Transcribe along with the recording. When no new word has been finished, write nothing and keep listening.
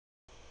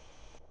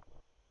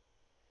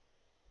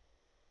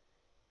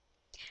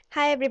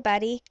Hi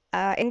everybody.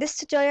 In this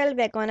tutorial,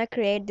 we're gonna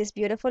create this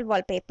beautiful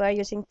wallpaper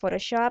using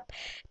Photoshop.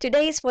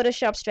 Today is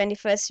Photoshop's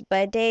 21st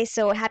birthday,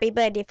 so happy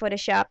birthday,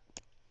 Photoshop.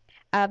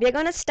 We're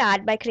gonna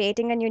start by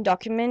creating a new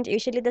document,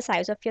 usually the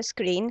size of your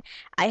screen.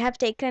 I have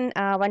taken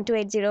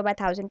 1280 by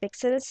 1000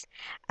 pixels.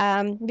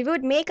 We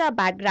would make our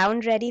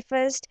background ready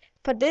first.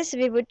 For this,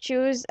 we would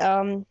choose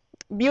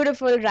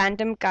beautiful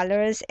random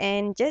colors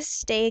and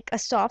just take a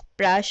soft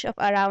brush of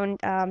around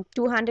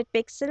 200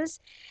 pixels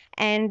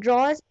and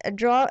draw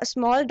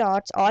small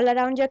dots all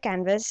around your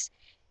canvas.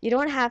 You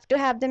don't have to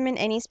have them in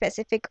any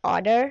specific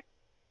order.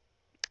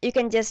 You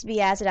can just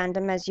be as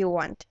random as you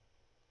want.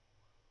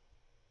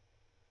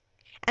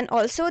 And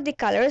also the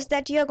colors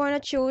that you're going to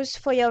choose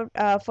for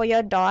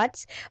your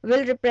dots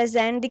will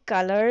represent the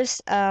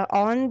colors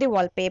on the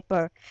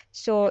wallpaper.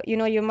 So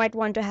you might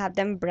want to have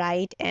them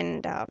bright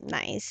and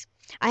nice.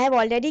 I have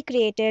already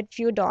created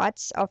few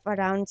dots of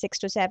around 6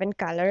 to 7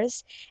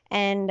 colors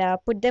and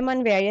put them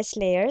on various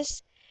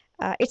layers.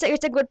 It's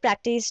a good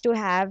practice to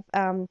have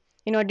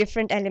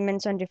different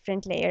elements on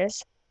different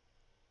layers.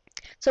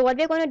 So what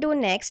we're going to do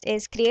next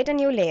is create a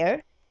new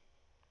layer,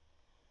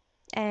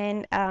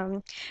 and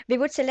we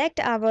would select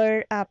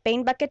our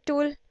paint bucket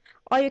tool,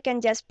 or you can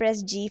just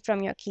press G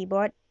from your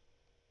keyboard.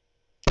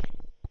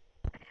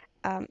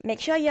 Make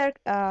sure your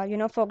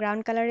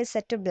foreground color is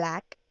set to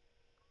black,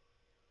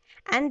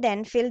 and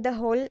then fill the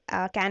whole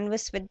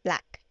canvas with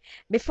black.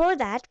 Before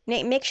that,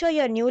 make sure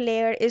your new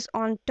layer is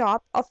on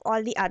top of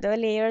all the other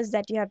layers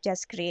that you have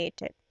just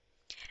created.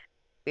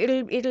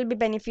 It'll be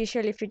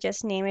beneficial if you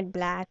just name it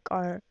black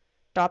or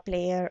top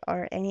layer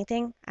or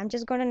anything. I'm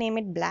just going to name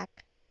it black.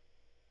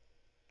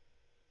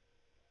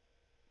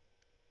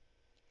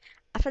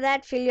 After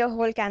that, fill your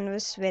whole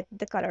canvas with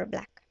the color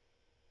black.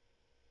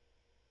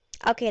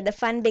 Okay, the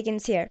fun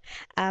begins here.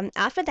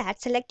 After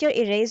that, select your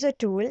eraser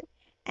tool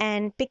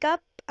and pick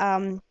up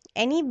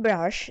any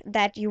brush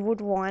that you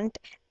would want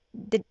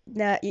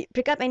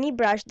pick up any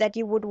brush that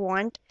you would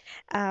want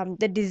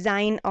the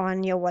design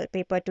on your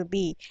wallpaper to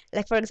be.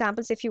 Like for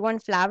example, if you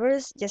want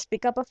flowers, just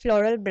pick up a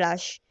floral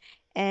brush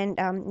and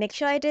make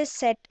sure it is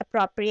set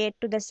appropriate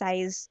to the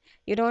size.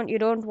 You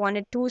don't want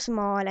it too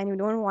small and you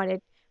don't want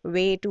it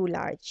way too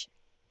large.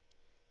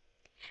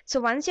 So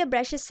once your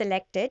brush is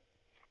selected,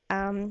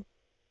 um,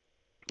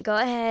 go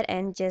ahead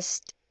and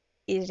just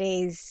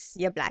erase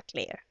your black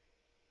layer.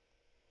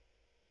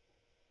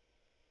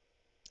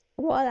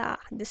 Voila!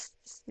 This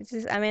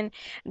is, I mean,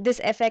 this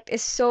effect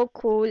is so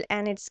cool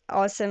and it's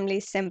awesomely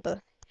simple.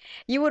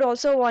 You would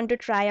also want to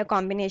try a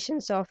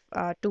combinations of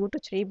 2 to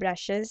 3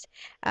 brushes.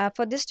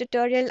 For this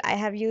tutorial, I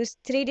have used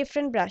 3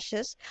 different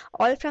brushes,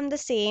 all from the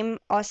same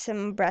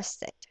awesome brush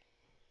set.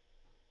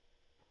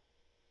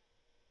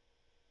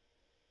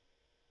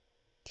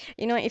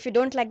 If you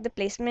don't like the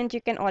placement,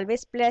 you can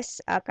always press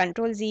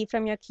Ctrl Z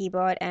from your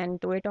keyboard and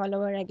do it all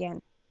over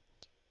again.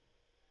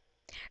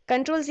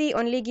 Control Z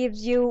only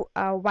gives you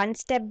 1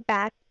 step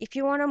back. If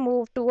you want to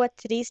move to a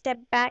 3 step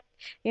back,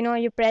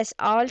 you press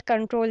Alt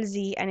Control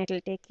Z and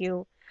it'll take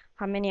you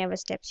how many ever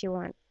steps you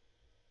want.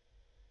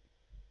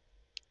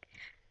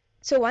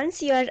 So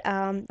once your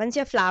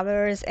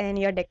flowers and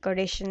your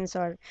decorations,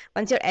 or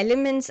once your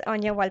elements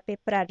on your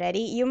wallpaper are ready,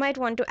 you might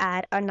want to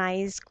add a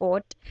nice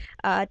coat.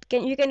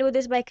 You can do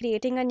this by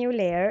creating a new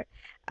layer.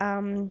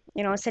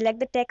 Select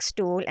the text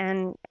tool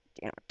and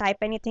type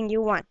anything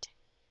you want.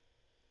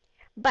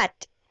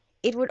 But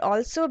it would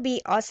also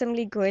be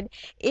awesomely good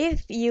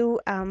if you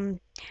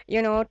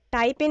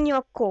type in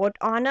your code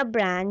on a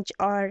branch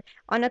or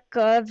on a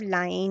curved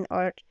line,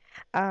 or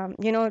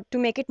to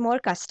make it more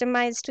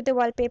customized to the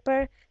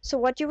wallpaper. So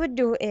what you would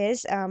do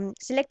is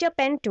select your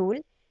pen tool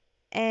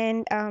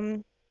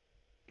and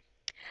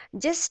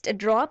just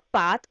draw a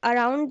path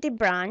around the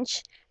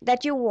branch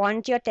that you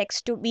want your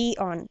text to be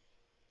on.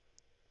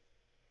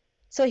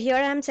 So here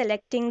I'm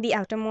selecting the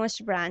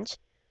outermost branch.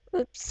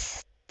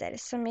 Oops, there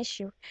is some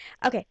issue.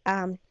 Okay,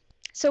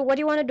 so what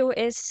you want to do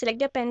is select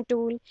your pen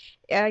tool,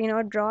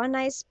 draw a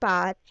nice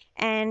path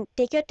and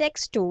take your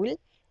text tool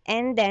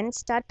and then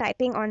start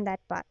typing on that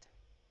path.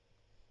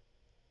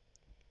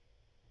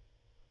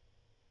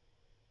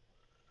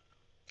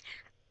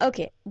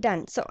 Okay,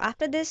 done. So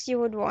after this, you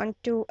would want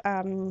to,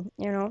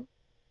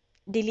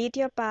 delete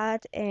your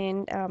path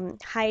and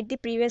hide the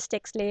previous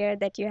text layer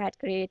that you had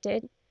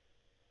created,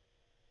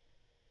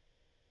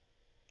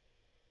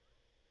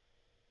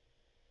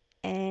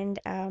 and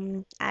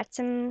add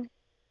some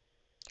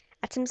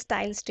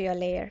styles to your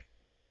layer.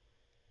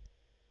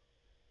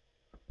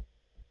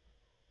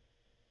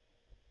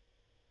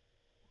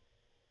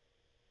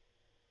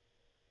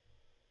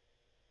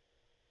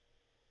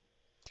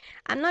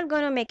 I'm not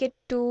going to make it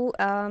too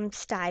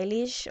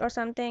stylish or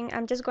something.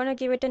 I'm just going to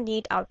give it a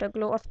neat outer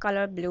glow of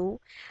color blue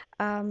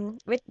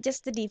with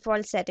just the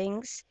default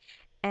settings,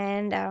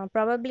 and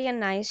probably a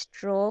nice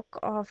stroke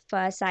of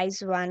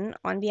size 1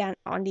 on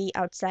the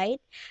outside,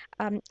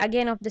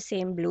 again of the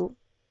same blue.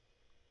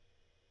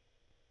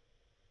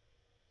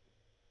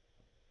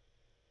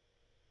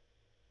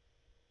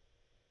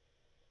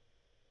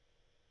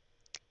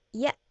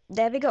 Yeah,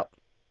 there we go.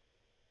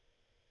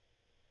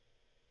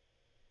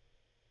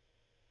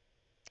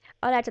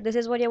 Alright, so this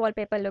is what your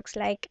wallpaper looks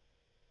like.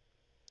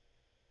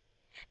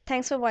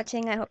 Thanks for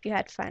watching. I hope you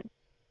had fun.